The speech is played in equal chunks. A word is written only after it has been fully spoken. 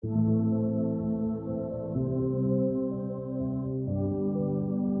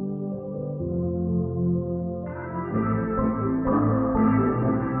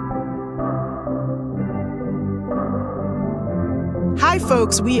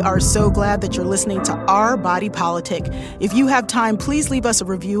folks. We are so glad that you're listening to Our Body Politic. If you have time, please leave us a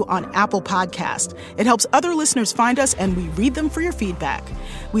review on Apple Podcast. It helps other listeners find us, and we read them for your feedback.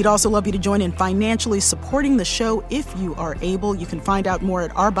 We'd also love you to join in financially supporting the show if you are able. You can find out more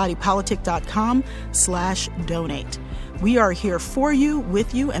at ourbodypolitic.com/donate. We are here for you,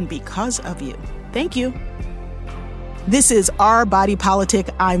 with you, and because of you. Thank you. This is Our Body Politic.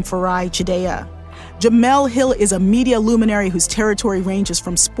 I'm Farai Chideya. Jemele Hill is a media luminary whose territory ranges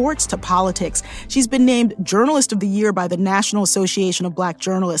from sports to politics. She's been named Journalist of the Year by the National Association of Black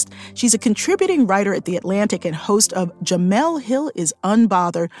Journalists. She's a contributing writer at The Atlantic and host of Jemele Hill is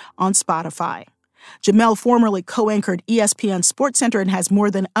Unbothered on Spotify. Jemele formerly co-anchored ESPN SportsCenter and has more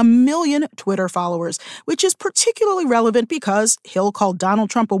than 1 million Twitter followers, which is particularly relevant because Hill called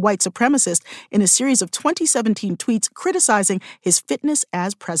Donald Trump a white supremacist in a series of 2017 tweets criticizing his fitness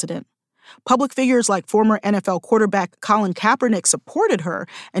as president. Public figures like former NFL quarterback Colin Kaepernick supported her,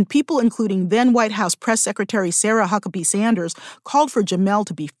 and people including then White House Press Secretary Sarah Huckabee Sanders called for Jemele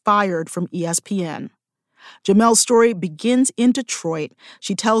to be fired from ESPN. Jemele's story begins in Detroit.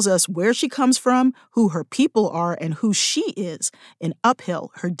 She tells us where she comes from, who her people are, and who she is in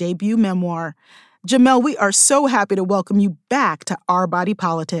Uphill, her debut memoir. Jemele, we are so happy to welcome you back to Our Body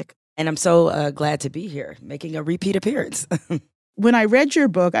Politic. And I'm so glad to be here, making a repeat appearance. When I read your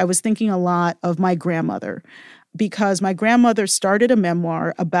book, I was thinking a lot of my grandmother because my grandmother started a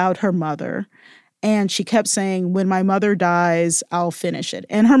memoir about her mother, and she kept saying, when my mother dies, I'll finish it.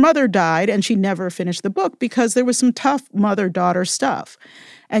 And her mother died, and she never finished the book because there was some tough mother-daughter stuff.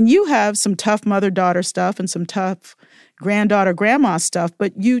 And you have some tough mother-daughter stuff and some tough granddaughter-grandma stuff,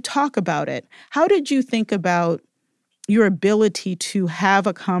 but you talk about it. How did you think about your ability to have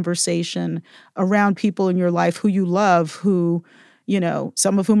a conversation around people in your life who you love, who, you know,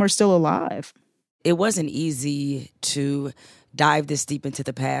 some of whom are still alive? It wasn't easy to dive this deep into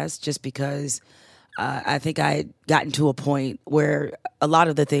the past just because I think I had gotten to a point where a lot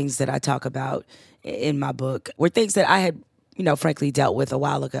of the things that I talk about in my book were things that I had, you know, frankly dealt with a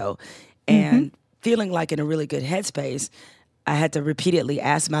while ago. And feeling like in a really good headspace, I had to repeatedly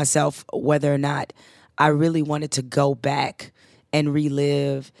ask myself whether or not I really wanted to go back and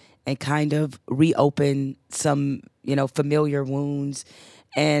relive and kind of reopen some, you know, familiar wounds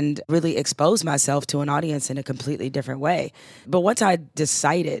and really expose myself to an audience in a completely different way. But once I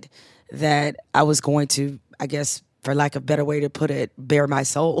decided that I was going to, I guess, for lack of a better way to put it, bare my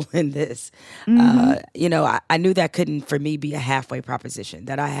soul in this, you know, I knew that couldn't, for me, be a halfway proposition,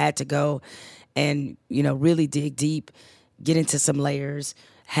 that I had to go and, you know, really dig deep, get into some layers,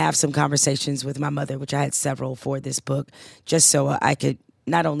 have some conversations with my mother, which I had several for this book, just so I could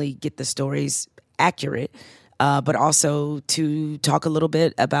not only get the stories accurate, but also to talk a little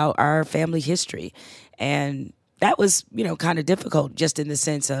bit about our family history. And that was, you know, kind of difficult just in the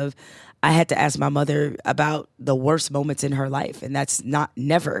sense of I had to ask my mother about the worst moments in her life. And that's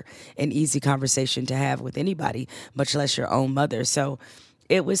never an easy conversation to have with anybody, much less your own mother. So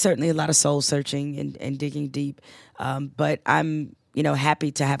it was certainly a lot of soul searching and digging deep. But I'm, you know,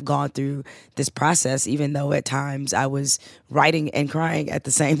 happy to have gone through this process, even though at times I was writing and crying at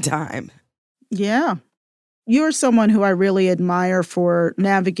the same time. Yeah. You're someone who I really admire for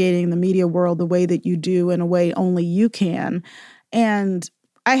navigating the media world the way that you do, in a way only you can. And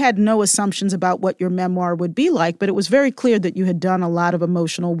I had no assumptions about what your memoir would be like, but it was very clear that you had done a lot of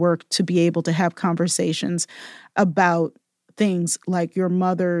emotional work to be able to have conversations about things like your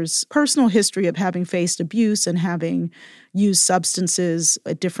mother's personal history of having faced abuse and having used substances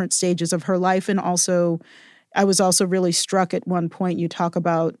at different stages of her life. And also, I was also really struck at one point, you talk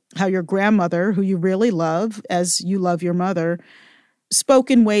about how your grandmother, who you really love, as you love your mother, spoke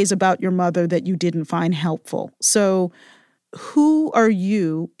in ways about your mother that you didn't find helpful. So who are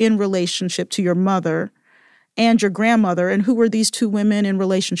you in relationship to your mother and your grandmother, and who were these two women in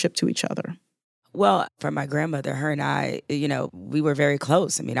relationship to each other? Well, for my grandmother, her and I, you know, we were very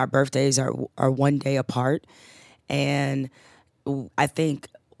close. I mean, our birthdays are 1 day apart. And I think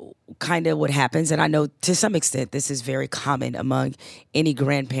kind of what happens, and I know to some extent this is very common among any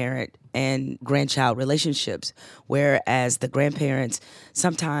grandparent and grandchild relationships, whereas the grandparents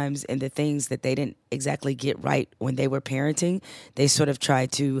sometimes in the things that they didn't exactly get right when they were parenting, they sort of try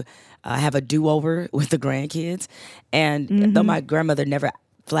to have a do-over with the grandkids. And though my grandmother never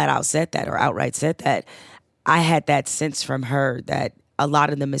flat out said that or outright said that, I had that sense from her that a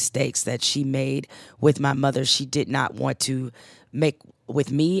lot of the mistakes that she made with my mother, she did not want to make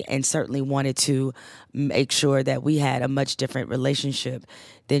with me, and certainly wanted to make sure that we had a much different relationship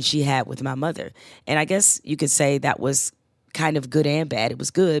than she had with my mother. And I guess you could say that was kind of good and bad. It was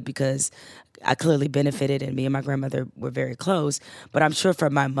good because I clearly benefited, and me and my grandmother were very close. But I'm sure for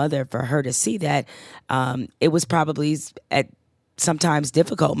my mother, for her to see that, it was probably at sometimes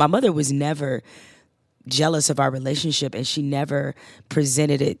difficult. My mother was never jealous of our relationship, and she never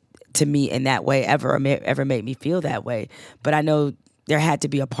presented it to me in that way ever, or ever made me feel that way. But I know there had to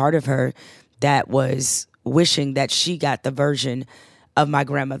be a part of her that was wishing that she got the version of my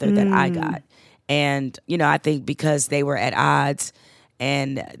grandmother that I got. And, I think because they were at odds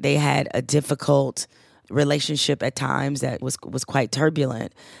and they had a difficult relationship at times that was quite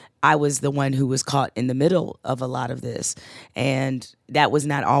turbulent, I was the one who was caught in the middle of a lot of this. And that was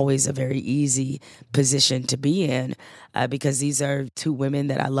not always a very easy position to be in, because these are two women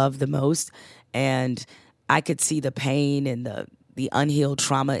that I love the most. And I could see the pain and the unhealed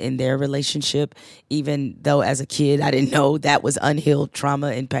trauma in their relationship, even though as a kid I didn't know that was unhealed trauma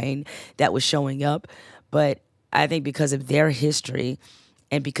and pain that was showing up. But I think because of their history,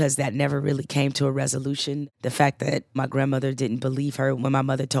 and because that never really came to a resolution, the fact that my grandmother didn't believe her when my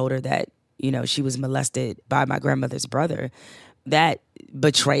mother told her that, she was molested by my grandmother's brother, that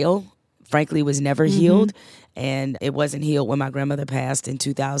betrayal, frankly, was never healed. And it wasn't healed when my grandmother passed in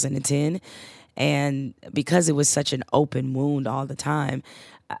 2010. And because it was such an open wound all the time,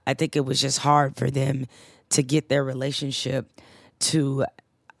 I think it was just hard for them to get their relationship to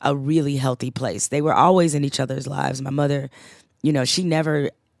a really healthy place. They were always in each other's lives. My mother, she never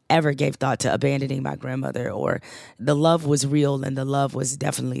ever gave thought to abandoning my grandmother, or the love was real and the love was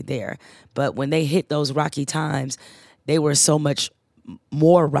definitely there. But when they hit those rocky times, they were so much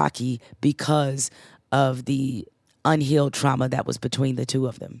more rocky because of the unhealed trauma that was between the two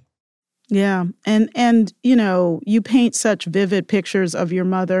of them. Yeah. And you paint such vivid pictures of your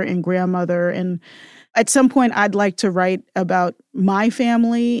mother and grandmother. And at some point I'd like to write about my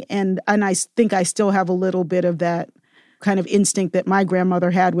family. And I think I still have a little bit of that kind of instinct that my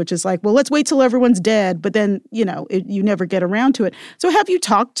grandmother had, which is like, well, let's wait till everyone's dead. But then, you never get around to it. So have you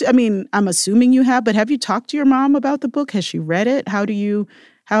talked, I'm assuming you have, but have you talked to your mom about the book? Has she read it? How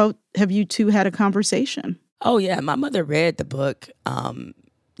have you two had a conversation? Oh, yeah. My mother read the book,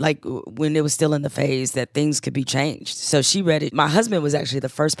 like when it was still in the phase that things could be changed. So she read it. My husband was actually the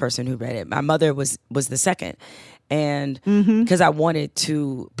first person who read it. My mother was the second. And because I wanted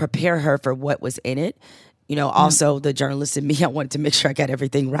to prepare her for what was in it. Also the journalist in me, I wanted to make sure I got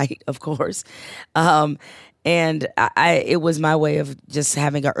everything right, of course. And it was my way of just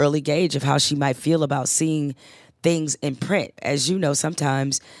having an early gauge of how she might feel about seeing things in print. As you know,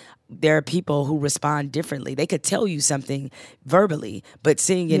 sometimes there are people who respond differently. They could tell you something verbally, but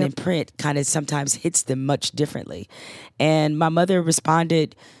seeing it in print kind of sometimes hits them much differently. And my mother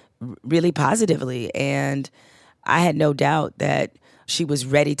responded really positively. And I had no doubt that she was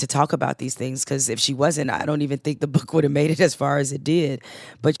ready to talk about these things, because if she wasn't, I don't even think the book would have made it as far as it did.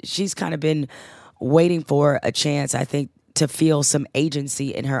 But she's kind of been waiting for a chance, I think, to feel some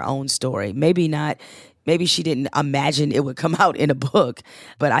agency in her own story. Maybe she didn't imagine it would come out in a book,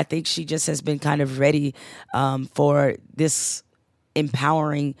 but I think she just has been kind of ready for this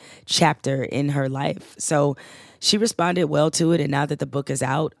empowering chapter in her life. So she responded well to it, and now that the book is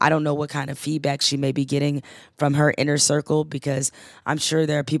out, I don't know what kind of feedback she may be getting from her inner circle, because I'm sure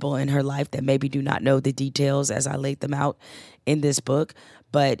there are people in her life that maybe do not know the details as I laid them out in this book.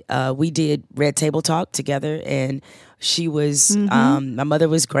 But we did Red Table Talk together, and she was, my mother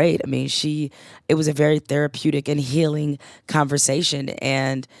was great. It was a very therapeutic and healing conversation.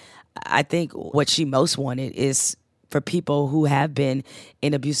 And I think what she most wanted is for people who have been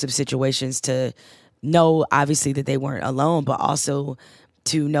in abusive situations to know, obviously, that they weren't alone, but also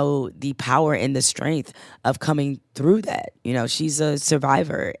to know the power and the strength of coming through that. She's a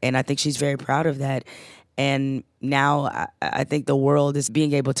survivor, and I think she's very proud of that. And now I think the world is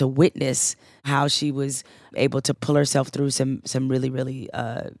being able to witness how she was able to pull herself through some really, really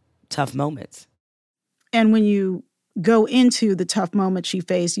tough moments. And when you go into the tough moments she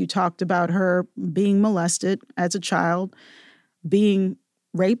faced, you talked about her being molested as a child, being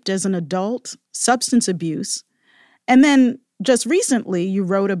raped as an adult, substance abuse. And then just recently, you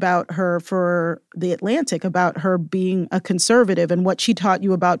wrote about her for The Atlantic, about her being a conservative and what she taught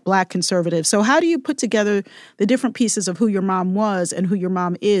you about Black conservatives. So how do you put together the different pieces of who your mom was and who your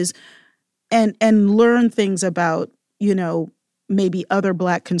mom is, and learn things about, maybe other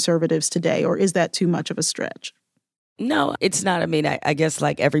Black conservatives today? Or is that too much of a stretch? No, it's not. I guess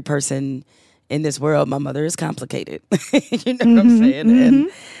like every person in this world, my mother is complicated. You know what I'm saying?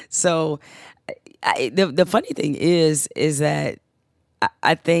 And so the funny thing is that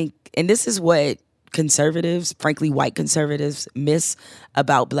I think, and this is what conservatives, frankly, white conservatives, miss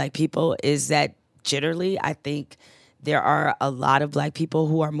about Black people, is that generally I think there are a lot of Black people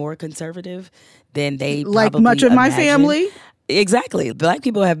who are more conservative than they like probably much of my imagine. family. Exactly. Black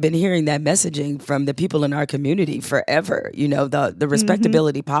people have been hearing that messaging from the people in our community forever. You know, the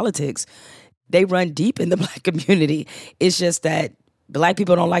respectability politics, they run deep in the Black community. It's just that Black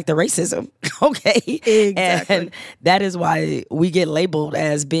people don't like the racism. Okay. Exactly. And that is why we get labeled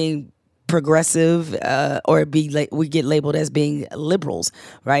as being progressive, or we get labeled as being liberals,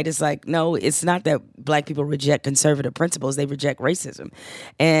 right? It's like, no, it's not that Black people reject conservative principles. They reject racism.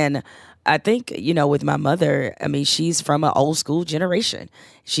 And I think, you know, with my mother, I mean, she's from an old school generation.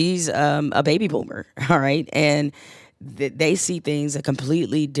 She's a baby boomer, all right? And they see things a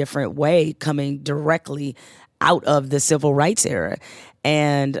completely different way coming directly out of the civil rights era.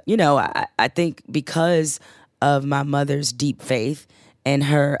 And, you know, I think because of my mother's deep faith and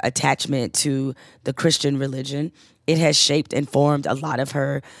her attachment to the Christian religion, it has shaped and formed a lot of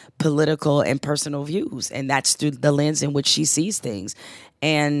her political and personal views. And that's through the lens in which she sees things.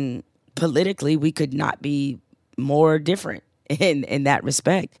 And politically, we could not be more different in that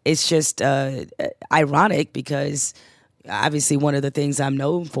respect. It's just ironic because obviously one of the things I'm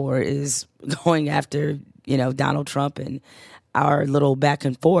known for is going after, you know, Donald Trump and our little back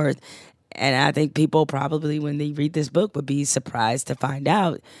and forth. And I think people probably, when they read this book, would be surprised to find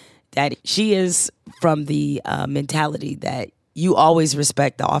out that she is from the mentality that you always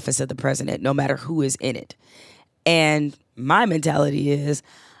respect the office of the president, no matter who is in it. And my mentality is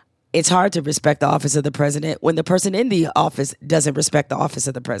it's hard to respect the office of the president when the person in the office doesn't respect the office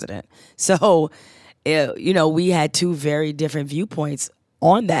of the president. So, you know, we had two very different viewpoints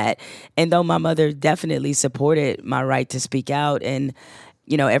on that. And though my mother definitely supported my right to speak out and,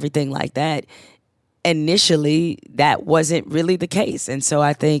 you know, everything like that, initially that wasn't really the case. And so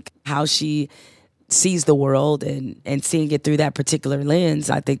I think how she sees the world and seeing it through that particular lens,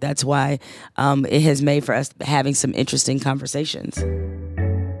 I think that's why it has made for us having some interesting conversations.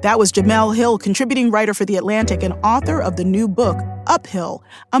 That was Jemele Hill, contributing writer for The Atlantic and author of the new book, Uphill,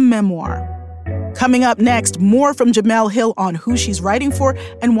 a memoir. Coming up next, more from Jemele Hill on who she's writing for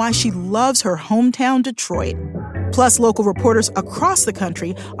and why she loves her hometown, Detroit. Plus, local reporters across the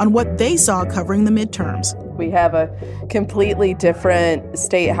country on what they saw covering the midterms. We have a completely different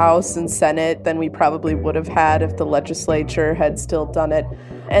state house and Senate than we probably would have had if the legislature had still done it.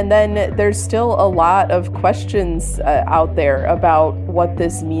 And then there's still a lot of questions out there about what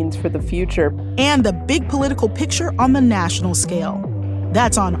this means for the future. And the big political picture on the national scale.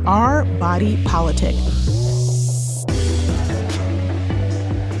 That's on Our Body Politic.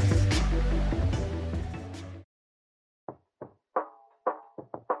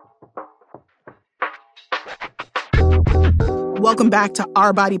 Welcome back to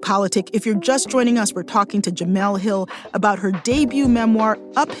Our Body Politic. If you're just joining us, we're talking to Jemele Hill about her debut memoir,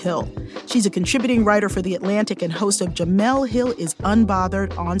 Uphill. She's a contributing writer for The Atlantic and host of Jemele Hill is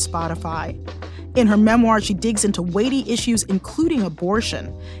Unbothered on Spotify. In her memoir, she digs into weighty issues, including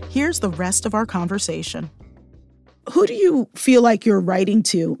abortion. Here's the rest of our conversation. Who do you feel like you're writing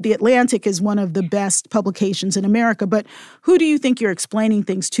to? The Atlantic is one of the best publications in America, but who do you think you're explaining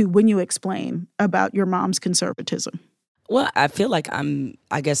things to when you explain about your mom's conservatism? Well, I feel like I'm,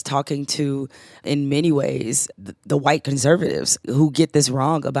 talking to, in many ways, the white conservatives who get this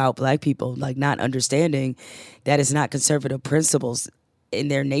wrong about Black people, like not understanding that it's not conservative principles in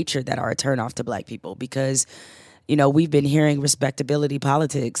their nature that are a turnoff to Black people. Because, you know, we've been hearing respectability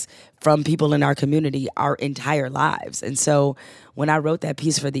politics from people in our community our entire lives. And so when I wrote that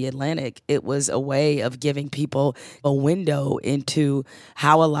piece for The Atlantic, it was a way of giving people a window into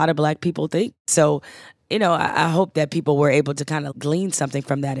how a lot of Black people think. So, you know, I hope that people were able to kind of glean something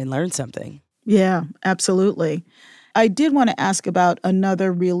from that and learn something. Yeah, absolutely. I did want to ask about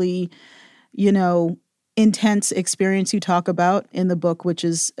another really, you know, intense experience you talk about in the book, which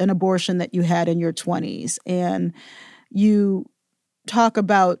is an abortion that you had in your 20s. And you talk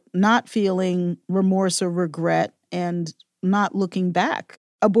about not feeling remorse or regret and not looking back.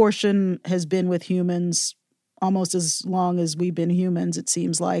 Abortion has been with humans almost as long as we've been humans, it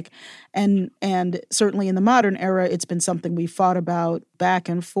seems like. And certainly in the modern era, it's been something we fought about back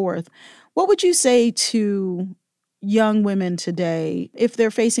and forth. What would you say to young women today if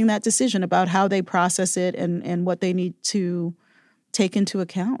they're facing that decision about how they process it and what they need to take into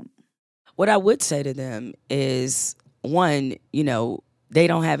account? What I would say to them is, one, you know, they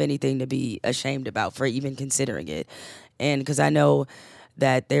don't have anything to be ashamed about for even considering it. And because I know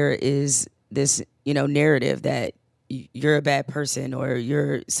that there is this, you know, narrative that, you're a bad person or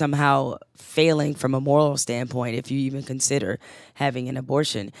you're somehow failing from a moral standpoint if you even consider having an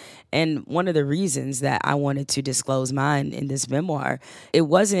abortion. And one of the reasons that I wanted to disclose mine in this memoir, it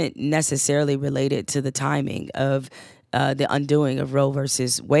wasn't necessarily related to the timing of the undoing of Roe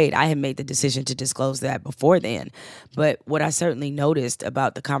versus Wade. I had made the decision to disclose that before then. But what I certainly noticed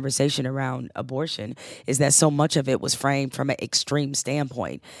about the conversation around abortion is that so much of it was framed from an extreme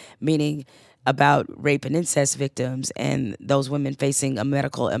standpoint, meaning about rape and incest victims and those women facing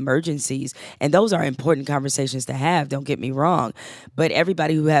medical emergencies. And those are important conversations to have, don't get me wrong. But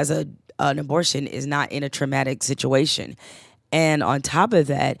everybody who has an abortion is not in a traumatic situation. And on top of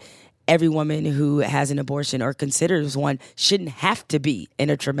that, every woman who has an abortion or considers one shouldn't have to be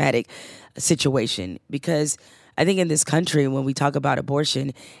in a traumatic situation. Because I think in this country, when we talk about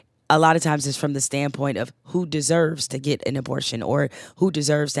abortion, a lot of times it's from the standpoint of who deserves to get an abortion or who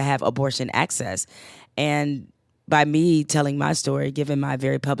deserves to have abortion access. And by me telling my story, given my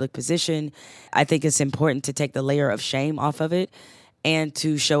very public position, I think it's important to take the layer of shame off of it and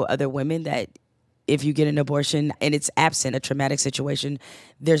to show other women that if you get an abortion and it's absent a traumatic situation,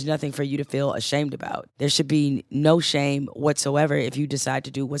 there's nothing for you to feel ashamed about. There should be no shame whatsoever if you decide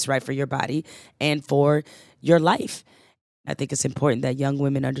to do what's right for your body and for your life. I think it's important that young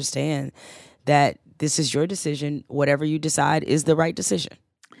women understand that this is your decision. Whatever you decide is the right decision.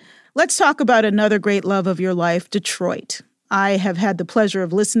 Let's talk about another great love of your life, Detroit. I have had the pleasure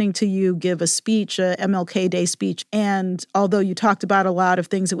of listening to you give a speech, a MLK Day speech. And although you talked about a lot of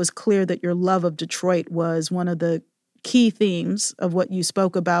things, it was clear that your love of Detroit was one of the key themes of what you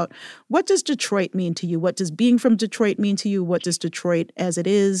spoke about. What does Detroit mean to you? What does being from Detroit mean to you? What does Detroit as it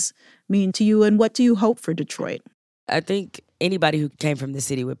is mean to you? And what do you hope for Detroit? I think anybody who came from the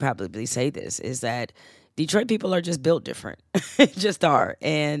city would probably say this, is that Detroit people are just built different. Just are.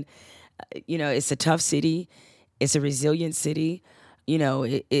 And, it's a tough city. It's a resilient city.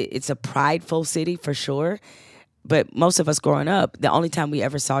 It's a prideful city for sure. But most of us growing up, the only time we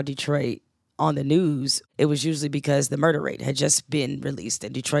ever saw Detroit on the news, it was usually because the murder rate had just been released.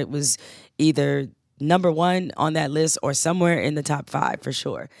 And Detroit was either number one on that list or somewhere in the top 5 for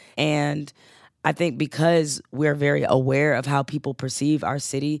sure. And I think because we're very aware of how people perceive our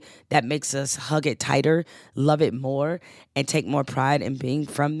city, that makes us hug it tighter, love it more, and take more pride in being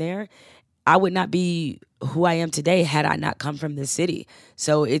from there. I would not be who I am today had I not come from this city.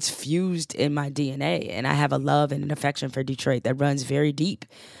 So it's fused in my DNA, and I have a love and an affection for Detroit that runs very deep.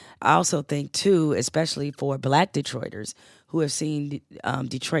 I also think, too, especially for Black Detroiters who have seen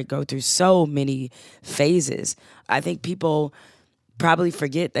Detroit go through so many phases, I think people probably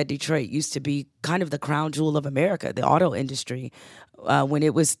forget that Detroit used to be kind of the crown jewel of America, the auto industry, when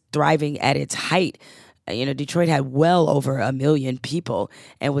it was thriving at its height. Detroit had well over 1 million people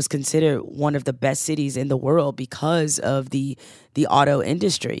and was considered one of the best cities in the world because of the auto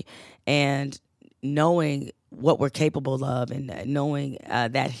industry. And knowing what we're capable of and knowing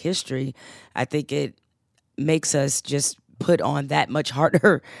that history, I think it makes us just put on that much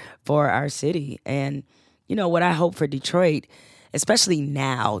harder for our city. And, what I hope for Detroit, especially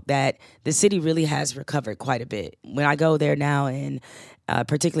now that the city really has recovered quite a bit. When I go there now, and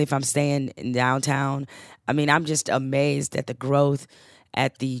particularly if I'm staying in downtown, I'm just amazed at the growth,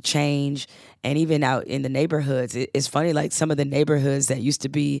 at the change, and even out in the neighborhoods. It's funny, like some of the neighborhoods that used to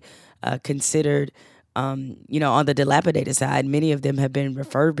be considered on the dilapidated side, many of them have been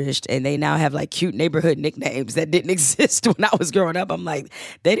refurbished and they now have like cute neighborhood nicknames that didn't exist when I was growing up. I'm like,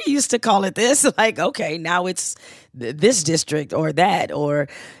 they didn't used to call it this. Like, okay, now it's this district or that, or,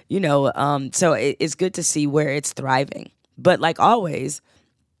 so it's good to see where it's thriving. But like always,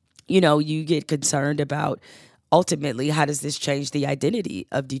 you get concerned about ultimately, how does this change the identity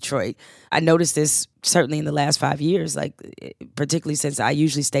of Detroit? I noticed this certainly in the last 5 years, like particularly since I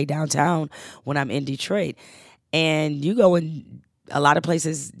usually stay downtown when I'm in Detroit. And you go in a lot of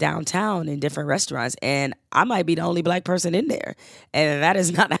places downtown in different restaurants, and I might be the only Black person in there. And that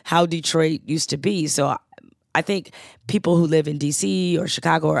is not how Detroit used to be. So I think people who live in D.C. or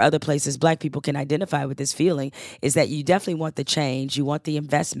Chicago or other places, Black people can identify with this feeling, is that you definitely want the change, you want the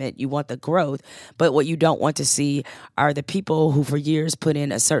investment, you want the growth, but what you don't want to see are the people who for years put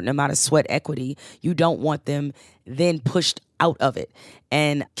in a certain amount of sweat equity. You don't want them then pushed out of it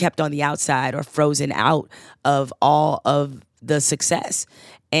and kept on the outside or frozen out of all of the success.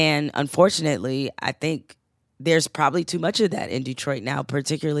 And unfortunately, I think there's probably too much of that in Detroit now,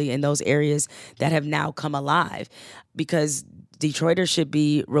 particularly in those areas that have now come alive, because Detroiters should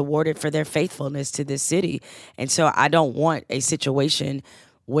be rewarded for their faithfulness to this city. And so I don't want a situation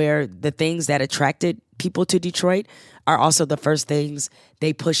where the things that attracted people to Detroit are also the first things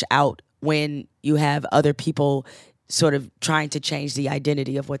they push out when you have other people sort of trying to change the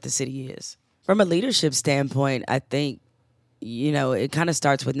identity of what the city is. From a leadership standpoint, I think, it kind of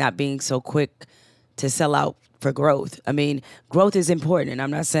starts with not being so quick to sell out for growth. I mean, growth is important, and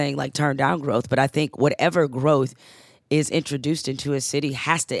I'm not saying like turn down growth, but I think whatever growth is introduced into a city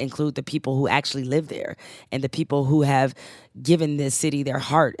has to include the people who actually live there and the people who have given this city their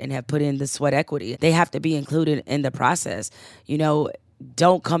heart and have put in the sweat equity. They have to be included in the process.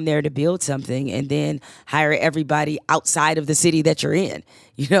 Don't come there to build something and then hire everybody outside of the city that you're in.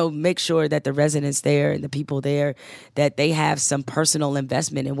 Make sure that the residents there and the people there, that they have some personal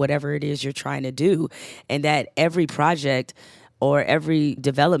investment in whatever it is you're trying to do, and that every project or every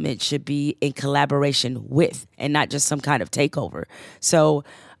development should be in collaboration with and not just some kind of takeover. So,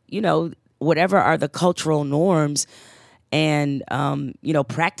 whatever are the cultural norms and,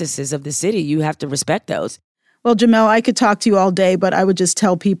 practices of the city, you have to respect those. Well, Jemele, I could talk to you all day, but I would just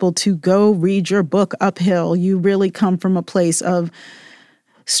tell people to go read your book, Uphill. You really come from a place of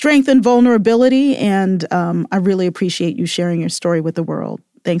strength and vulnerability, and I really appreciate you sharing your story with the world.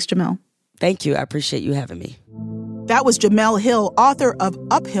 Thanks, Jemele. Thank you. I appreciate you having me. That was Jemele Hill, author of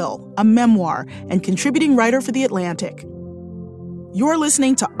Uphill, a memoir, and contributing writer for The Atlantic. You're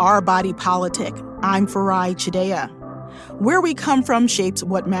listening to Our Body Politic. I'm Farai Chideya. Where we come from shapes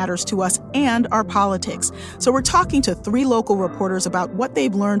what matters to us and our politics. So we're talking to 3 local reporters about what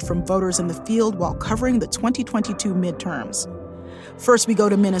they've learned from voters in the field while covering the 2022 midterms. First, we go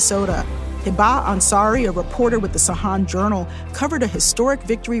to Minnesota. Hiba Ansari, a reporter with the Sahan Journal, covered a historic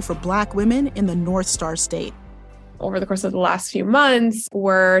victory for Black women in the North Star State. Over the course of the last few months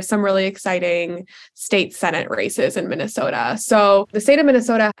were some really exciting state Senate races in Minnesota. So the state of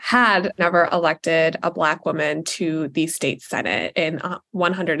Minnesota had never elected a Black woman to the state Senate in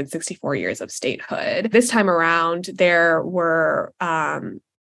 164 years of statehood. This time around, there were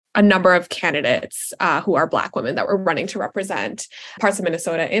a number of candidates who are Black women that were running to represent parts of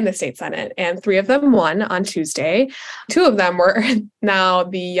Minnesota in the state Senate. And 3 of them won on Tuesday. 2 of them were now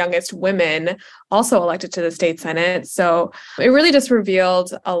the youngest women also elected to the state Senate. So it really just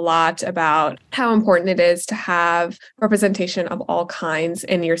revealed a lot about how important it is to have representation of all kinds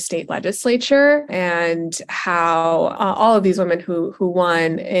in your state legislature, and how all of these women who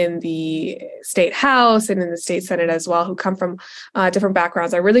won in the state House and in the state Senate as well, who come from different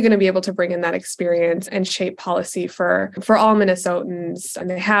backgrounds, are really going to be able to bring in that experience and shape policy for all Minnesotans. And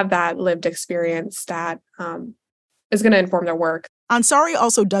they have that lived experience that is going to inform their work. Ansari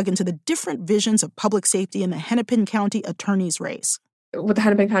also dug into the different visions of public safety in the Hennepin County attorney's race. With the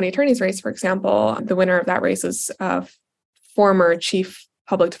Hennepin County attorney's race, for example, the winner of that race is former Chief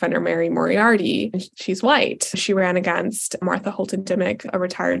Public Defender Mary Moriarty. She's white. She ran against Martha Holton Dimmick, a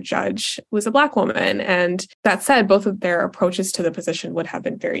retired judge who was a Black woman. And that said, both of their approaches to the position would have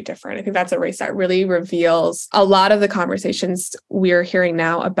been very different. I think that's a race that really reveals a lot of the conversations we're hearing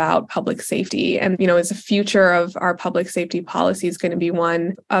now about public safety. And, is the future of our public safety policy is going to be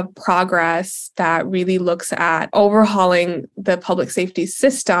one of progress that really looks at overhauling the public safety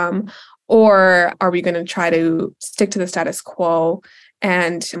system, or are we going to try to stick to the status quo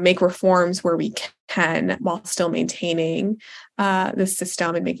and make reforms where we can while still maintaining the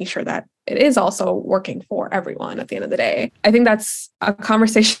system and making sure that it is also working for everyone at the end of the day. I think that's a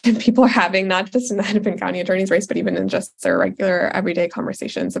conversation people are having, not just in the Hennepin County attorney's race, but even in just their regular everyday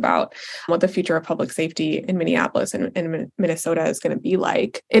conversations about what the future of public safety in Minneapolis and in Minnesota is going to be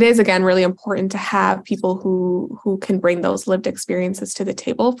like. It is, again, really important to have people who can bring those lived experiences to the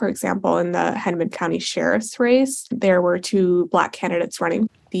table. For example, in the Hennepin County sheriff's race, there were 2 Black candidates running.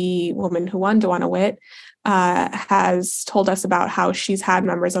 The woman who won, Dawana Witt, has told us about how she's had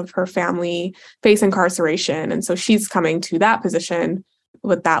members of her family face incarceration. And so she's coming to that position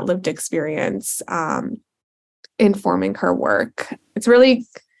with that lived experience, informing her work. It's really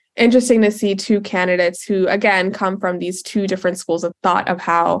interesting to see 2 candidates who, again, come from these 2 different schools of thought of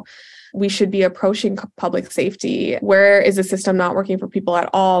how we should be approaching public safety. Where is the system not working for people at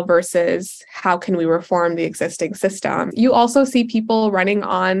all versus how can we reform the existing system? You also see people running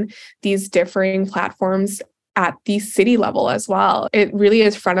on these differing platforms at the city level as well. It really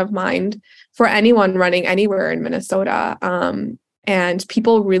is front of mind for anyone running anywhere in Minnesota. And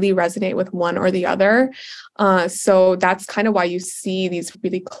people really resonate with one or the other. So that's kind of why you see these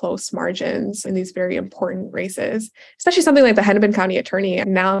really close margins in these very important races, especially something like the Hennepin County attorney.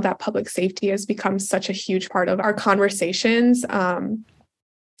 And now that public safety has become such a huge part of our conversations,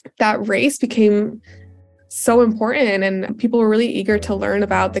 that race became so important. And people were really eager to learn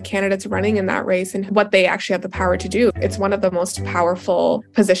about the candidates running in that race and what they actually have the power to do. It's one of the most powerful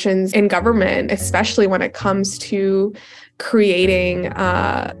positions in government, especially when it comes to creating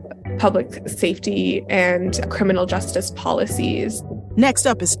public safety and criminal justice policies. Next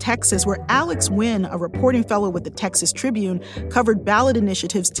up is Texas, where Alex Wynn, a reporting fellow with the Texas Tribune, covered ballot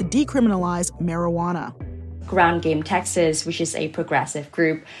initiatives to decriminalize marijuana. Ground Game Texas, which is a progressive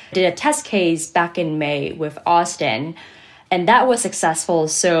group, did a test case back in May with Austin, and that was successful.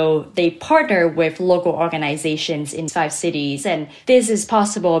 So they partner with local organizations in 5 cities, and this is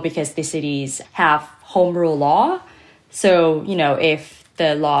possible because the cities have home rule law. So, if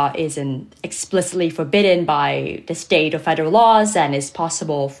the law isn't explicitly forbidden by the state or federal laws, then it's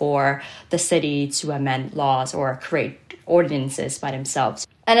possible for the city to amend laws or create ordinances by themselves.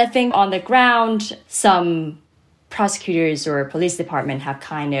 And I think on the ground, some prosecutors or police department have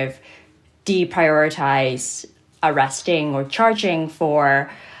kind of deprioritized arresting or charging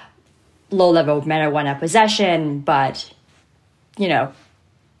for low-level marijuana possession. But,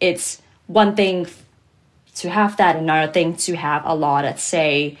 it's one thing to have that, another thing to have a law that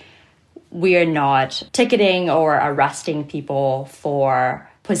say we are not ticketing or arresting people for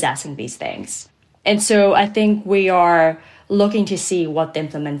possessing these things. And so I think we are looking to see what the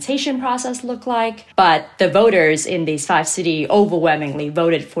implementation process look like. But the voters in these 5 cities overwhelmingly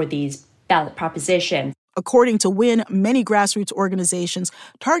voted for these ballot propositions. According to Wynn, many grassroots organizations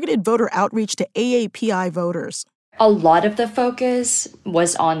targeted voter outreach to AAPI voters. A lot of the focus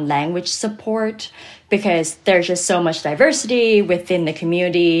was on language support because there's just so much diversity within the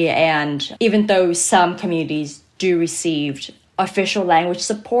community. And even though some communities do receive official language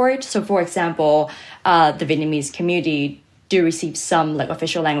support, so for example, the Vietnamese community do receive some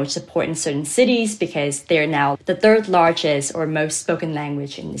official language support in certain cities because they're now the 3rd largest or most spoken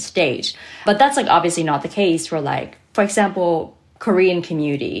language in the state. But that's obviously not the case for for example, Korean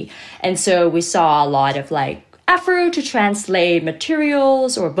community. And so we saw a lot of effort to translate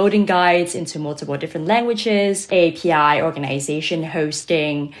materials or voting guides into multiple different languages, AAPI organization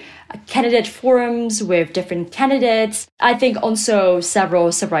hosting candidate forums with different candidates. I think also several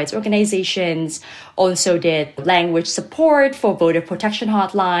civil rights organizations also did language support for voter protection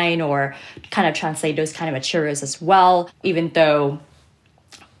hotline or kind of translate those kind of materials as well, even though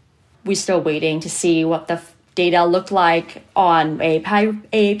we're still waiting to see what the data look like on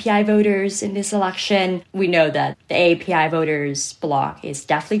AAPI voters in this election. We know that the AAPI voters bloc is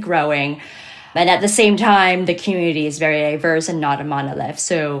definitely growing. And at the same time, the community is very diverse and not a monolith.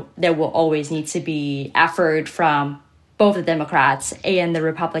 So there will always need to be effort from both the Democrats and the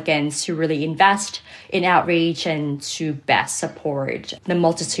Republicans to really invest in outreach and to best support the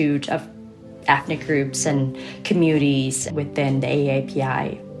multitude of ethnic groups and communities within the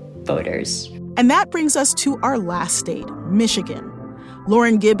AAPI voters. And that brings us to our last state, Michigan.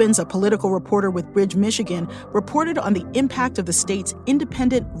 Lauren Gibbons, a political reporter with Bridge, Michigan, reported on the impact of the state's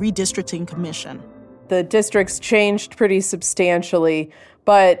independent redistricting commission. The districts changed pretty substantially,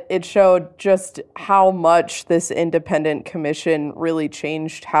 but it showed just how much this independent commission really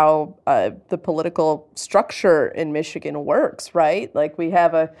changed how the political structure in Michigan works, right? We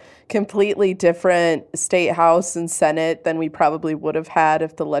have a completely different state house and Senate than we probably would have had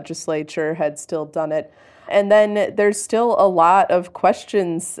if the legislature had still done it. And then there's still a lot of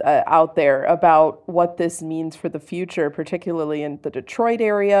questions out there about what this means for the future, particularly in the Detroit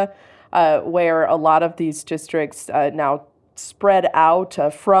area, where a lot of these districts now spread out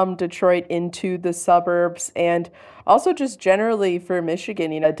from Detroit into the suburbs, and also just generally for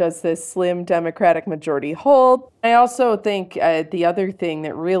Michigan, does this slim Democratic majority hold? I also think the other thing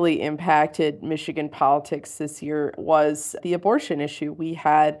that really impacted Michigan politics this year was the abortion issue. We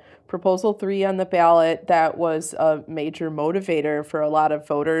had Proposal 3 on the ballot that was a major motivator for a lot of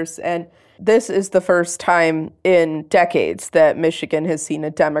voters, and this is the first time in decades that Michigan has seen a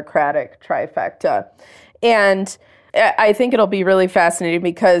Democratic trifecta. And I think it'll be really fascinating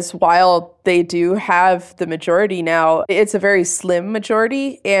because while they do have the majority now, it's a very slim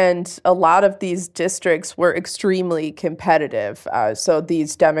majority, and a lot of these districts were extremely competitive. So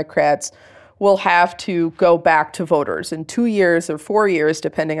these Democrats will have to go back to voters in 2 years or 4 years,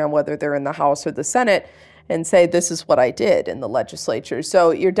 depending on whether they're in the House or the Senate, and say, this is what I did in the legislature.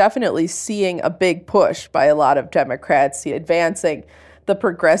 So you're definitely seeing a big push by a lot of Democrats advancing the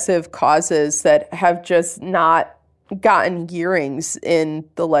progressive causes that have just not gotten hearings in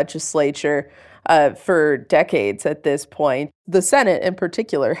the legislature for decades at this point. The Senate in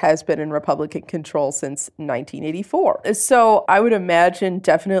particular has been in Republican control since 1984. So I would imagine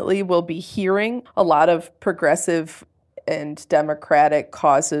definitely we'll be hearing a lot of progressive and Democratic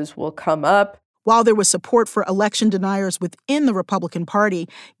causes will come up. While there was support for election deniers within the Republican Party,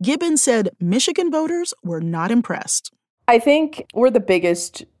 Gibbons said Michigan voters were not impressed. I think where the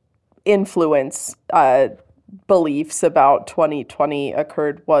biggest influence beliefs about 2020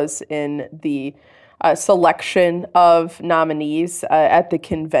 occurred was in the selection of nominees at the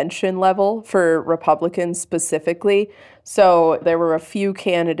convention level for Republicans specifically. So there were a few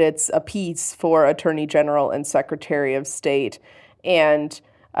candidates apiece for Attorney General and Secretary of State. And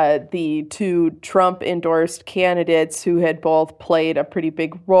the two Trump-endorsed candidates who had both played a pretty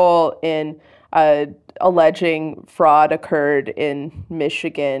big role in alleging fraud occurred in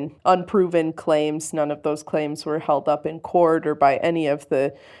Michigan. Unproven claims, none of those claims were held up in court or by any of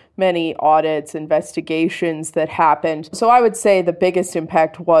the many audits, investigations that happened. So I would say the biggest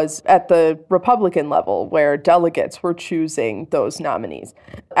impact was at the Republican level, where delegates were choosing those nominees.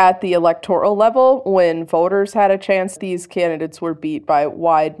 At the electoral level, when voters had a chance, these candidates were beat by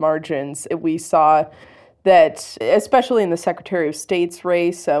wide margins. We saw that, especially in the Secretary of State's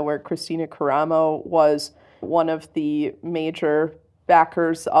race, where Kristina Karamo was one of the major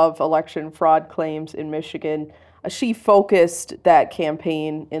backers of election fraud claims in Michigan, she focused that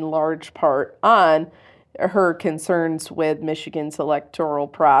campaign in large part on her concerns with Michigan's electoral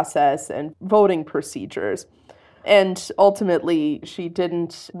process and voting procedures. And ultimately, she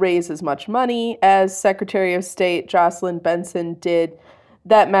didn't raise as much money as Secretary of State Jocelyn Benson did.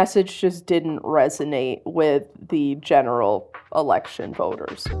 That message just didn't resonate with the general election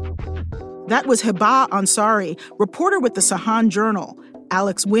voters. That was Heba Ansari, reporter with the Sahan Journal,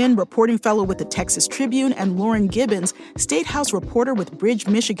 Alex Wynn, reporting fellow with the Texas Tribune, and Lauren Gibbons, State House reporter with Bridge,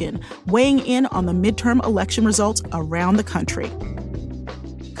 Michigan, weighing in on the midterm election results around the country.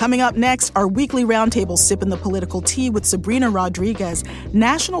 Coming up next, our weekly roundtable Sipping the Political Tea with Sabrina Rodriguez,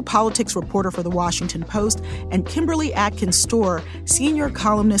 national politics reporter for The Washington Post, and Kimberly Atkins-Stohr, senior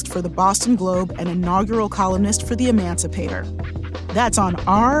columnist for The Boston Globe and inaugural columnist for The Emancipator. That's on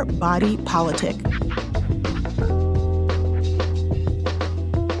Our Body Politic.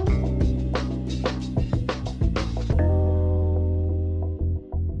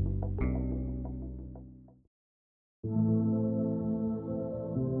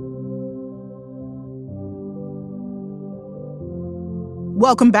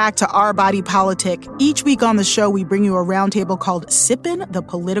 Welcome back to Our Body Politic. Each week on the show, we bring you a roundtable called Sippin' the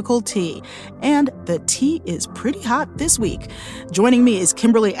Political Tea. And the tea is pretty hot this week. Joining me is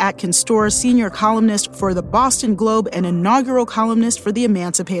Kimberly Atkins-Stohr, senior columnist for the Boston Globe and inaugural columnist for The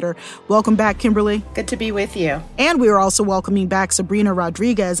Emancipator. Welcome back, Kimberly. Good to be with you. And we are also welcoming back Sabrina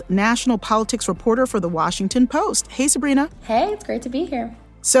Rodriguez, national politics reporter for The Washington Post. Hey, Sabrina. Hey, it's great to be here.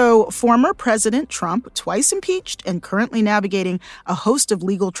 So, former President Trump, twice impeached and currently navigating a host of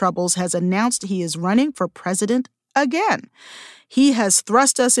legal troubles, has announced he is running for president again. He has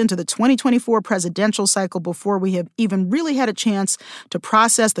thrust us into the 2024 presidential cycle before we have even really had a chance to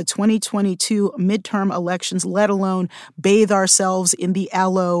process the 2022 midterm elections, let alone bathe ourselves in the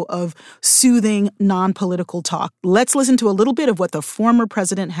aloe of soothing, non-political talk. Let's listen to a little bit of what the former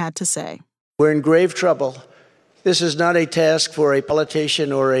president had to say. We're in grave trouble. This is not a task for a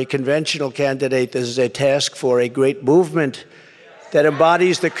politician or a conventional candidate. This is a task for a great movement that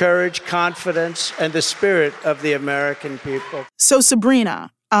embodies the courage, confidence, and the spirit of the American people. So, Sabrina,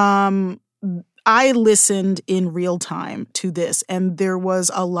 I listened in real time to this, and there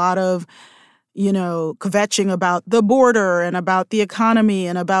was a lot of, kvetching about the border and about the economy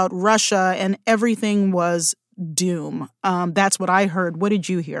and about Russia, and everything was doom. That's what I heard. What did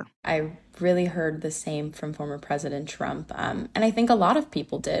you hear? I really heard the same from former President Trump. And I think a lot of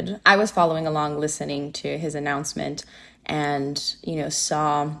people did. I was following along, listening to his announcement and,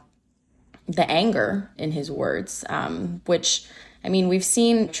 saw the anger in his words, which, we've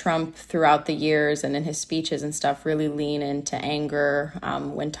seen Trump throughout the years and in his speeches and stuff really lean into anger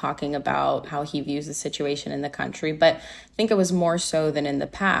when talking about how he views the situation in the country. But I think it was more so than in the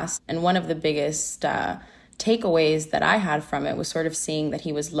past. And one of the biggest takeaways that I had from it was sort of seeing that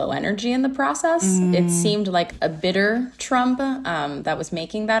he was low energy in the process. It seemed like a bitter Trump that was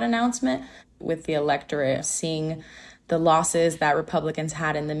making that announcement, with the electorate seeing the losses that Republicans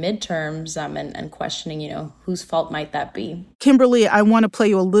had in the midterms and questioning, whose fault might that be? Kimberly, I want to play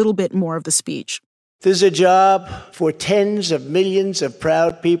you a little bit more of the speech. There's a job for tens of millions of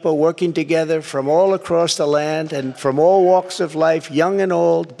proud people working together from all across the land and from all walks of life, young and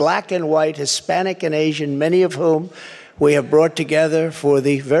old, black and white, Hispanic and Asian, many of whom we have brought together for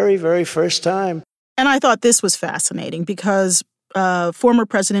the very, very first time. And I thought this was fascinating because former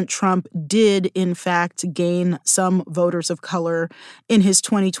President Trump did, in fact, gain some voters of color in his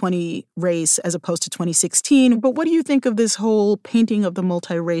 2020 race as opposed to 2016. But what do you think of this whole painting of the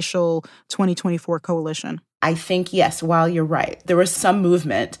multiracial 2024 coalition? I think, yes, while you're right, there was some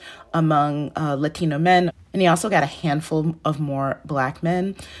movement among Latino men, and he also got a handful of more Black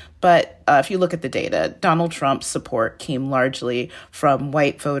men. But if you look at the data, Donald Trump's support came largely from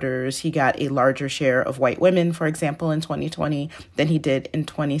white voters. He got a larger share of white women, for example, in 2020 than he did in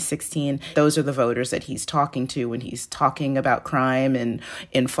 2016. Those are the voters that he's talking to when he's talking about crime and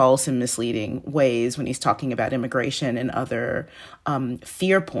in false and misleading ways, when he's talking about immigration and other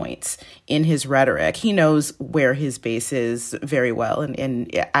fear points in his rhetoric. He knows where his base is very well. And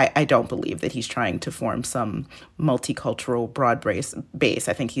I don't believe that he's trying to form some multicultural broad base.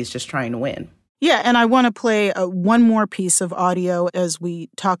 I think he's just trying to win. Yeah, and I want to play one more piece of audio as we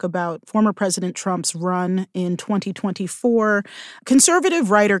talk about former President Trump's run in 2024.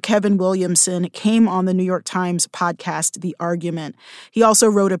 Conservative writer Kevin Williamson came on the New York Times podcast, The Argument. He also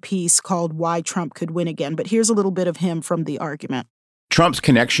wrote a piece called Why Trump Could Win Again. But here's a little bit of him from The Argument. Trump's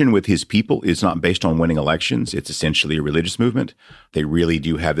connection with his people is not based on winning elections. It's essentially a religious movement. They really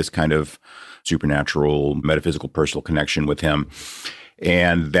do have this kind of supernatural, metaphysical, personal connection with him.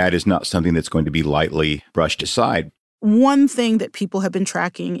 And that is not something that's going to be lightly brushed aside. One thing that people have been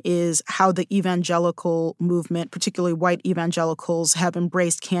tracking is how the evangelical movement, particularly white evangelicals, have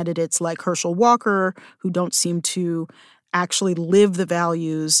embraced candidates like Herschel Walker, who don't seem to actually live the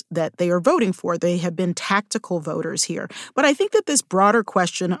values that they are voting for. They have been tactical voters here. But I think that this broader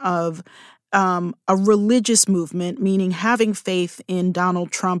question of a religious movement, meaning having faith in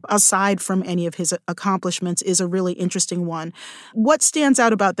Donald Trump, aside from any of his accomplishments, is a really interesting one. What stands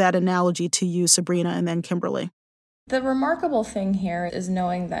out about that analogy to you, Sabrina, and then Kimberly? The remarkable thing here is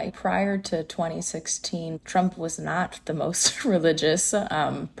knowing that prior to 2016, Trump was not the most religious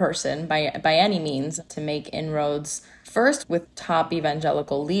person by any means to make inroads, first with top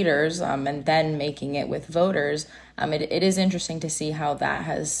evangelical leaders and then making it with voters. It is interesting to see how that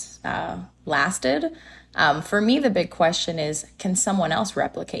has lasted. For me, the big question is, can someone else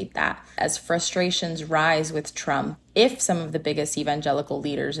replicate that? As frustrations rise with Trump, if some of the biggest evangelical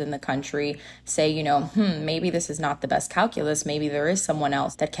leaders in the country say, maybe this is not the best calculus, maybe there is someone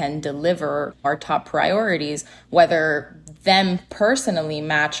else that can deliver our top priorities, whether them personally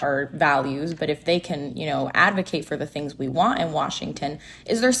match our values, but if they can, advocate for the things we want in Washington,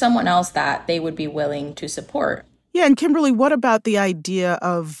 is there someone else that they would be willing to support? Yeah, and Kimberly, what about the idea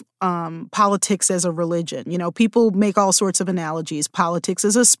of politics as a religion? People make all sorts of analogies. Politics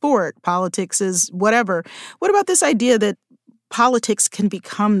is a sport. Politics is whatever. What about this idea that politics can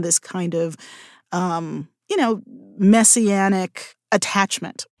become this kind of, messianic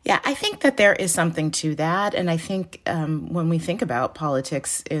attachment? Yeah, I think that there is something to that. And I think when we think about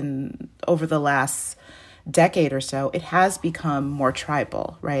politics over the last decade or so, it has become more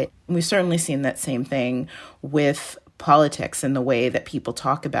tribal, right? We've certainly seen that same thing with politics and the way that people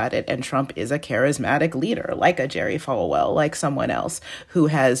talk about it. And Trump is a charismatic leader, like a Jerry Falwell, like someone else who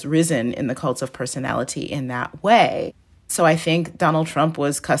has risen in the cult of personality in that way. So I think Donald Trump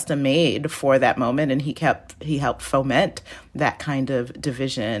was custom made for that moment, and he helped foment that kind of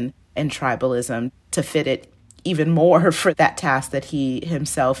division and tribalism to fit it even more for that task that he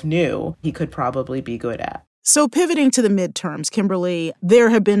himself knew he could probably be good at. So pivoting to the midterms, Kimberly, there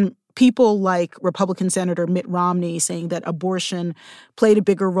have been people like Republican Senator Mitt Romney saying that abortion played a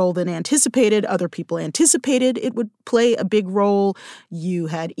bigger role than anticipated. Other people anticipated it would play a big role. You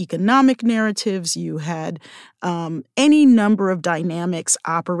had economic narratives. You had any number of dynamics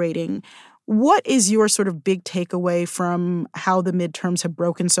operating. What is your sort of big takeaway from how the midterms have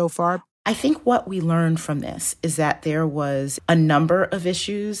broken so far? I think what we learned from this is that there was a number of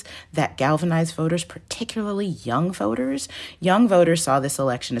issues that galvanized voters, particularly young voters. Young voters saw this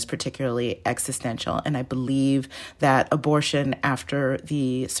election as particularly existential. And I believe that abortion, after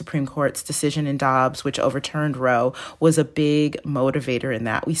the Supreme Court's decision in Dobbs, which overturned Roe, was a big motivator in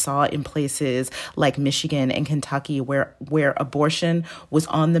that. We saw in places like Michigan and Kentucky where abortion was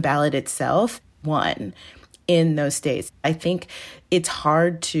on the ballot itself, won in those states. I think it's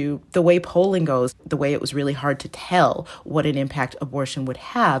hard to, the way polling goes, the way it was really hard to tell what an impact abortion would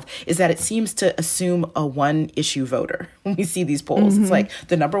have is that it seems to assume a one-issue voter. When we see these polls, It's like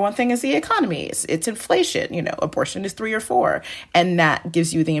the number one thing is the economy. It's inflation. Abortion is 3 or 4. And that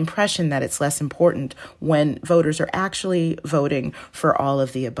gives you the impression that it's less important when voters are actually voting for all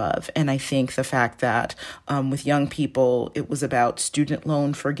of the above. And I think the fact that with young people, it was about student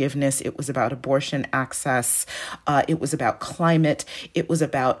loan forgiveness. It was about abortion access. It was about climate ballot. It was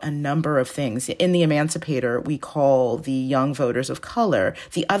about a number of things. In the Emancipator, we call the young voters of color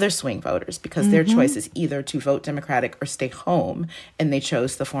the other swing voters because their choice is either to vote Democratic or stay home, and they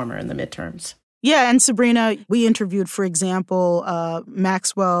chose the former in the midterms. Yeah, and Sabrina, we interviewed, for example,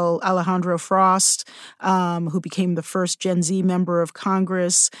 Maxwell Alejandro Frost, who became the first Gen Z member of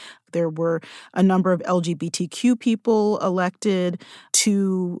Congress. There were a number of LGBTQ people elected,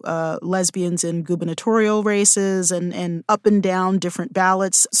 2 lesbians in gubernatorial races, and up and down different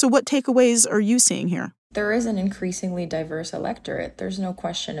ballots. So what takeaways are you seeing here? There is an increasingly diverse electorate. There's no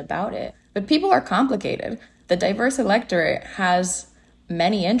question about it. But people are complicated. The diverse electorate has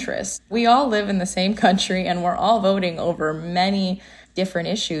many interests. We all live in the same country and we're all voting over many different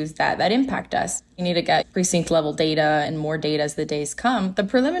issues that impact us. You need to get precinct level data and more data as the days come. The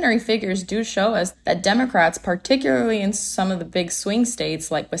preliminary figures do show us that Democrats, particularly in some of the big swing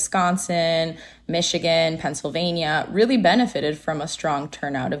states like Wisconsin, Michigan, Pennsylvania, really benefited from a strong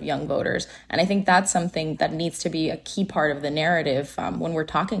turnout of young voters. And I think that's something that needs to be a key part of the narrative when we're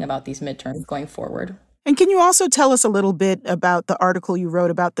talking about these midterms going forward. And can you also tell us a little bit about the article you wrote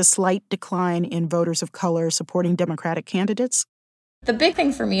about the slight decline in voters of color supporting Democratic candidates? The big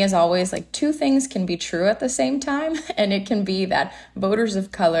thing for me is always like 2 things can be true at the same time. And it can be that voters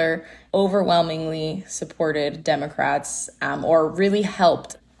of color overwhelmingly supported Democrats or really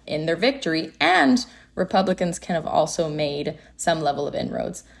helped in their victory. And Republicans can have also made some level of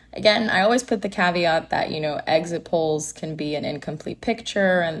inroads. Again, I always put the caveat that, exit polls can be an incomplete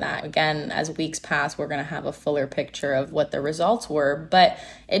picture and that, again, as weeks pass, we're going to have a fuller picture of what the results were. But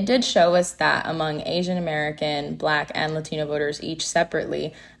it did show us that among Asian American, Black, and Latino voters, each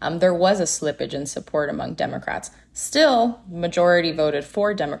separately, there was a slippage in support among Democrats. Still, majority voted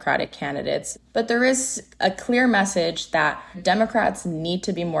for Democratic candidates, but there is a clear message that Democrats need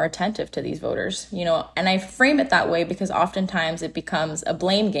to be more attentive to these voters, and I frame it that way because oftentimes it becomes a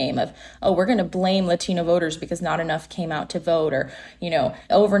blame game of, we're going to blame Latino voters because not enough came out to vote, or,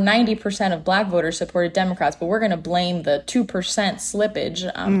 over 90% of Black voters supported Democrats, but we're going to blame the 2%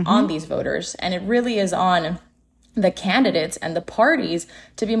 slippage on these voters. And it really is on the candidates and the parties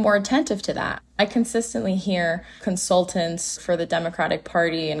to be more attentive to that. I consistently hear consultants for the Democratic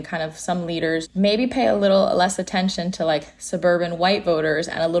Party and kind of some leaders maybe pay a little less attention to like suburban white voters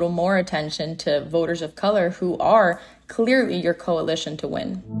and a little more attention to voters of color who are clearly your coalition to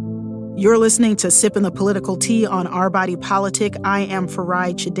win. You're listening to Sippin' the Political Tea on Our Body Politic. I am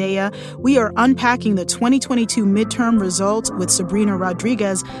Farai Chideya. We are unpacking the 2022 midterm results with Sabrina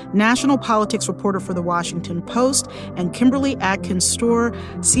Rodriguez, national politics reporter for The Washington Post, and Kimberly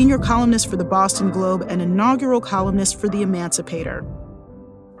Atkins-Stohr, senior columnist for The Boston Globe and inaugural columnist for The Emancipator.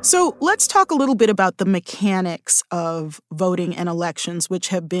 So let's talk a little bit about the mechanics of voting and elections, which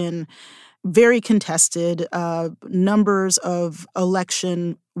have been very contested. Numbers of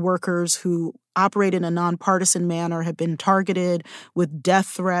election workers who operate in a nonpartisan manner have been targeted with death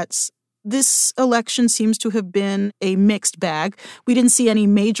threats. This election seems to have been a mixed bag. We didn't see any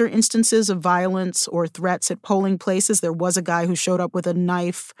major instances of violence or threats at polling places. There was a guy who showed up with a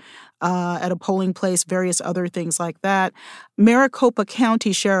knife at a polling place, various other things like that. Maricopa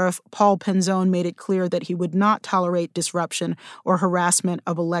County Sheriff Paul Penzone made it clear that he would not tolerate disruption or harassment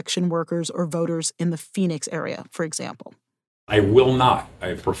of election workers or voters in the Phoenix area, for example. I will not,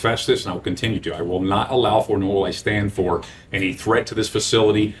 I profess this and I will continue to, I will not allow for nor will I stand for any threat to this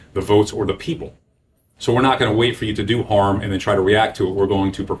facility, the votes, or the people. So we're not going to wait for you to do harm and then try to react to it. We're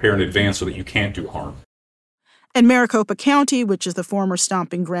going to prepare in advance so that you can't do harm. And Maricopa County, which is the former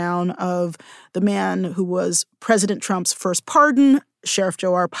stomping ground of the man who was President Trump's first pardon, Sheriff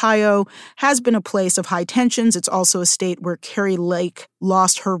Joe Arpaio, has been a place of high tensions. It's also a state where Kari Lake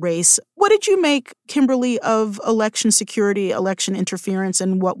lost her race. What did you make, Kimberly, of election security, election interference,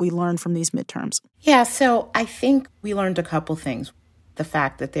 and what we learned from these midterms? Yeah, so I think we learned a couple things. The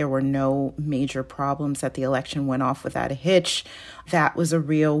fact that there were no major problems, that the election went off without a hitch, that was a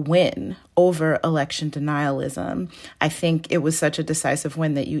real win over election denialism. I think it was such a decisive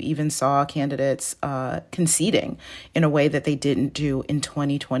win that you even saw candidates conceding in a way that they didn't do in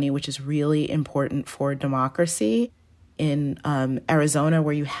 2020, which is really important for democracy. In Arizona,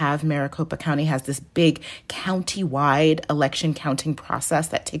 where you have Maricopa County has this big county-wide election counting process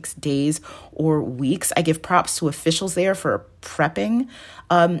that takes days or weeks. I give props to officials there for prepping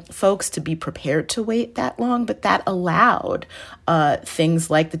folks to be prepared to wait that long, but that allowed things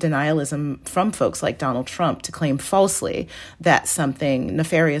like the denialism from folks like Donald Trump to claim falsely that something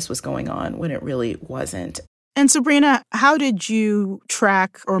nefarious was going on when it really wasn't. And Sabrina, how did you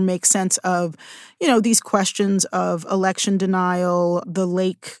track or make sense of, these questions of election denial, the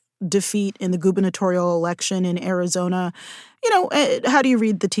Lake defeat in the gubernatorial election in Arizona. How do you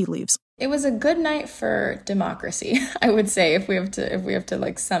read the tea leaves? It was a good night for democracy, I would say, if we have to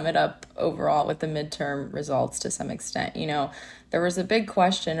like sum it up overall with the midterm results to some extent. There was a big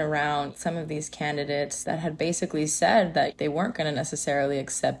question around some of these candidates that had basically said that they weren't going to necessarily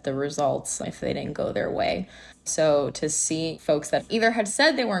accept the results if they didn't go their way. So to see folks that either had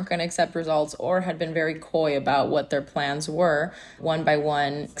said they weren't going to accept results or had been very coy about what their plans were, one by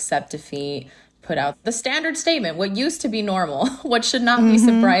one, accept defeat, put out the standard statement, what used to be normal, what should not be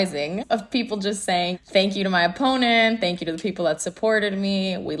surprising, of people just saying, thank you to my opponent, thank you to the people that supported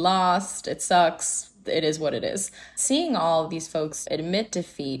me, we lost, it sucks, it is what it is. Seeing all of these folks admit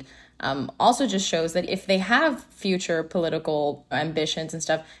defeat also just shows that if they have future political ambitions and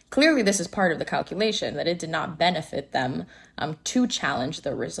stuff, clearly this is part of the calculation, that it did not benefit them to challenge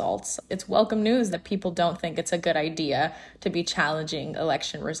the results. It's welcome news that people don't think it's a good idea to be challenging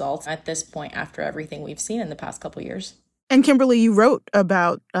election results at this point after everything we've seen in the past couple of years. And Kimberly, you wrote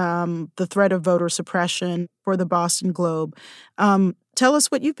about the threat of voter suppression for the Boston Globe. Tell us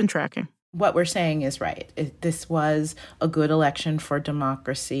what you've been tracking. What we're saying is right. This was a good election for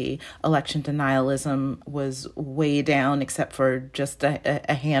democracy. Election denialism was way down, except for just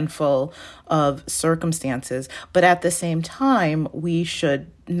a handful of circumstances. But at the same time, we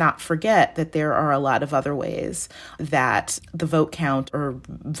should not forget that there are a lot of other ways that the vote count or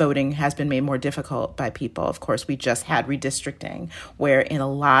voting has been made more difficult by people. Of course, we just had redistricting, where in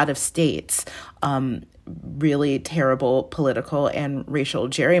a lot of states, really terrible political and racial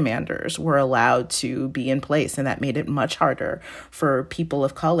gerrymanders were allowed to be in place, and that made it much harder for people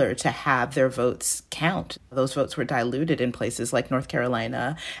of color to have their votes count. Those votes were diluted in places like North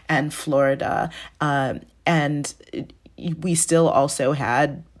Carolina and Florida, and we still also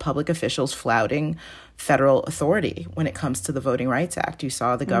had public officials flouting federal authority when it comes to the Voting Rights Act. You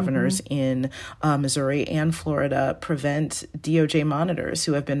saw the governors in Missouri and Florida prevent DOJ monitors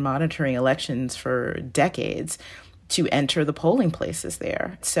who have been monitoring elections for decades to enter the polling places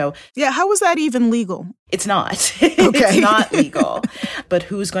there. So, yeah, how was that even legal? It's not. Okay. It's not legal. But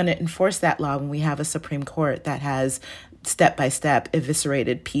who's going to enforce that law when we have a Supreme Court that has step by step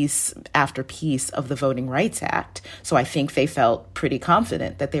eviscerated piece after piece of the Voting Rights Act? So I think they felt pretty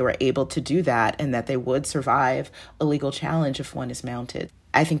confident that they were able to do that and that they would survive a legal challenge if one is mounted.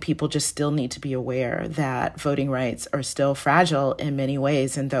 I think people just still need to be aware that voting rights are still fragile in many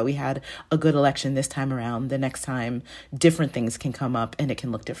ways. And though we had a good election this time around, the next time different things can come up and it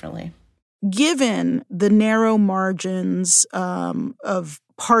can look differently. Given the narrow margins of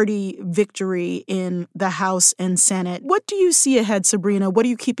party victory in the House and Senate, what do you see ahead, Sabrina? What are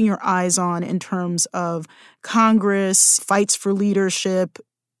you keeping your eyes on in terms of Congress, fights for leadership,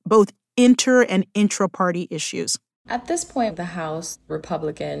 both inter- and intra-party issues? At this point, the House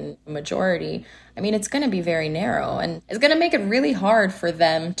Republican majority, it's going to be very narrow, and it's going to make it really hard for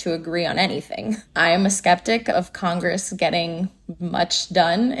them to agree on anything. I am a skeptic of Congress getting much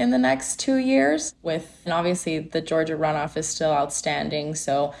done in the next 2 years and obviously the Georgia runoff is still outstanding.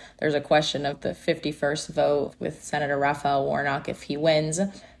 So there's a question of the 51st vote with Senator Raphael Warnock if he wins.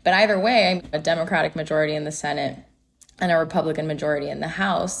 But either way, a Democratic majority in the Senate and a Republican majority in the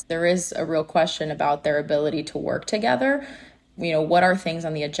House, there is a real question about their ability to work together. What are things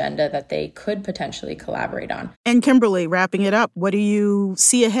on the agenda that they could potentially collaborate on? And Kimberly, wrapping it up, what do you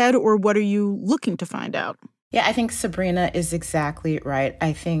see ahead, or what are you looking to find out? Yeah, I think Sabrina is exactly right.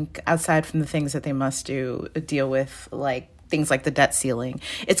 I think outside from the things that they must deal with, like things like the debt ceiling,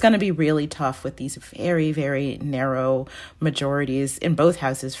 it's going to be really tough with these very, very narrow majorities in both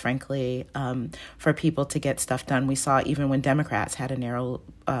houses, frankly, for people to get stuff done. We saw even when Democrats had a narrow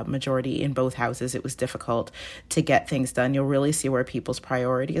majority in both houses, it was difficult to get things done. You'll really see where people's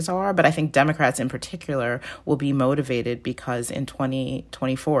priorities are. But I think Democrats in particular will be motivated because in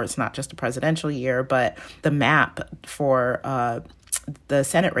 2024, it's not just a presidential year, but the map for the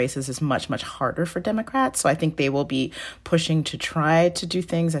Senate races is much, much harder for Democrats. So I think they will be pushing to try to do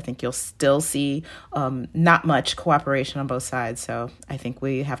things. I think you'll still see not much cooperation on both sides. So I think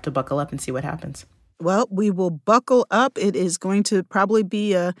we have to buckle up and see what happens. Well, we will buckle up. It is going to probably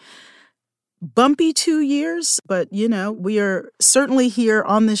be a bumpy 2 years, but, we are certainly here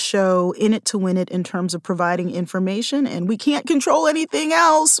on this show in it to win it in terms of providing information, and we can't control anything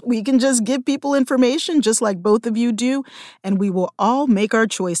else. We can just give people information just like both of you do, and we will all make our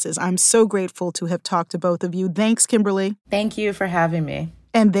choices. I'm so grateful to have talked to both of you. Thanks, Kimberly. Thank you for having me.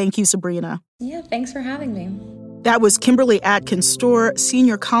 And thank you, Sabrina. Yeah, thanks for having me. That was Kimberly Atkins Stohr,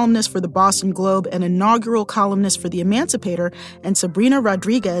 senior columnist for the Boston Globe and inaugural columnist for The Emancipator, and Sabrina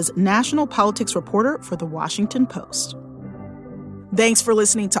Rodriguez, national politics reporter for The Washington Post. Thanks for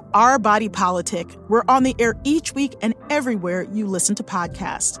listening to Our Body Politic. We're on the air each week and everywhere you listen to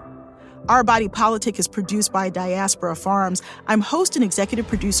podcasts. Our Body Politic is produced by Diaspora Farms. I'm host and executive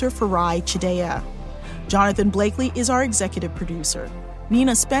producer Farai Chideya. Jonathan Blakely is our executive producer.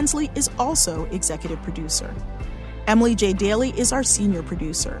 Nina Spensley is also executive producer. Emily J. Daly is our senior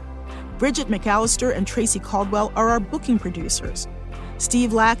producer. Bridget McAllister and Tracy Caldwell are our booking producers.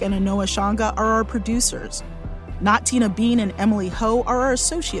 Steve Lack and Anoa Shanga are our producers. Not Tina Bean and Emily Ho are our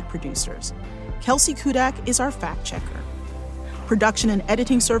associate producers. Kelsey Kudak is our fact checker. Production and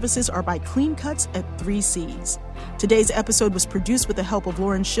editing services are by Clean Cuts at 3Cs. Today's episode was produced with the help of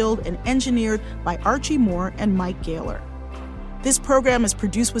Lauren Schild and engineered by Archie Moore and Mike Gaylor. This program is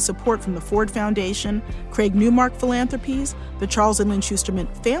produced with support from the Ford Foundation, Craig Newmark Philanthropies, the Charles and Lynn Schusterman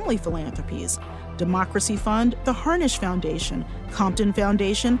Family Philanthropies, Democracy Fund, the Harnish Foundation, Compton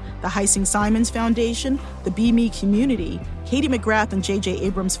Foundation, the Heising Simons Foundation, the Be Me Community, Katie McGrath and J.J.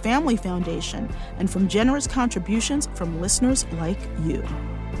 Abrams Family Foundation, and from generous contributions from listeners like you.